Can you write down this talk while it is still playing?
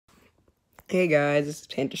Hey guys, this is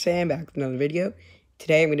Panther Sam back with another video.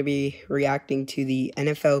 Today I'm going to be reacting to the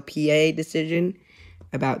NFLPA decision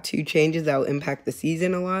about two changes that will impact the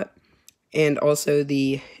season a lot, and also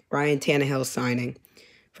the Ryan Tannehill signing.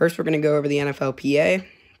 First, we're going to go over the NFLPA.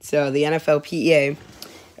 So the NFLPA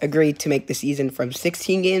agreed to make the season from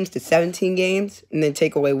 16 games to 17 games, and then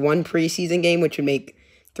take away one preseason game, which would make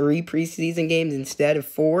 3 preseason games instead of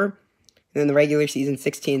 4, and then the regular season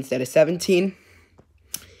 16 instead of 17.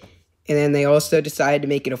 And then they also decided to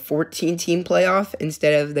make it a 14-team playoff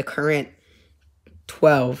instead of the current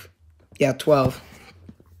 12. Yeah, 12.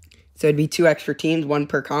 So it'd be 2 extra teams, 1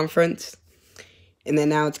 per conference. And then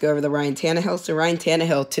now let's go over the Ryan Tannehill. So Ryan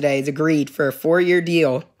Tannehill today has agreed for a 4-year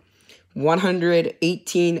deal,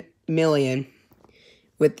 $118 million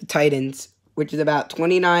with the Titans, which is about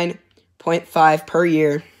 $29.5 per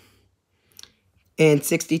year and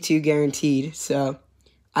 $62 guaranteed. So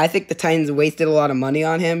I think the Titans wasted a lot of money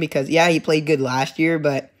on him because, yeah, he played good last year,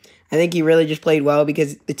 but I think he really just played well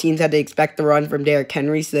because the teams had to expect the run from Derrick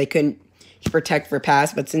Henry, so they couldn't protect for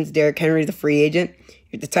pass. But since Derrick Henry's a free agent,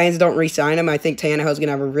 if the Titans don't re-sign him, I think Tannehill's going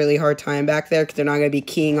to have a really hard time back there because they're not going to be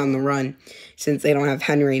keying on the run since they don't have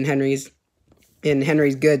Henry, and Henry's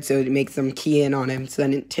good, so it makes them key in on him. So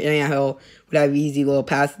then Tannehill would have easy little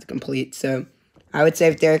passes to complete. So I would say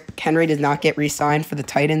if Derrick Henry does not get re-signed for the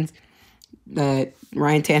Titans,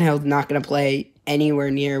 Ryan Tannehill's not going to play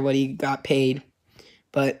anywhere near what he got paid.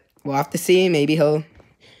 But we'll have to see. Maybe he'll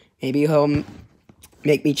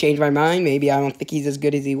make me change my mind. Maybe I don't think he's as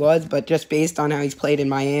good as he was. But just based on how he's played in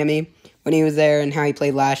Miami when he was there and how he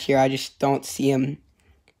played last year, I just don't see him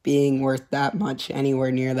being worth that much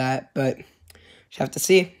anywhere near that. But just have to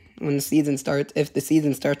see when the season starts. If the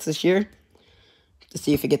season starts this year, to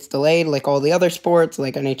see if it gets delayed like all the other sports,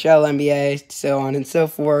 like NHL, NBA, so on and so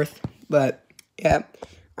forth. But, yeah.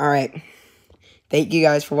 All right. Thank you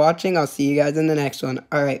guys for watching. I'll see you guys in the next one.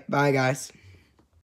 All right. Bye, guys.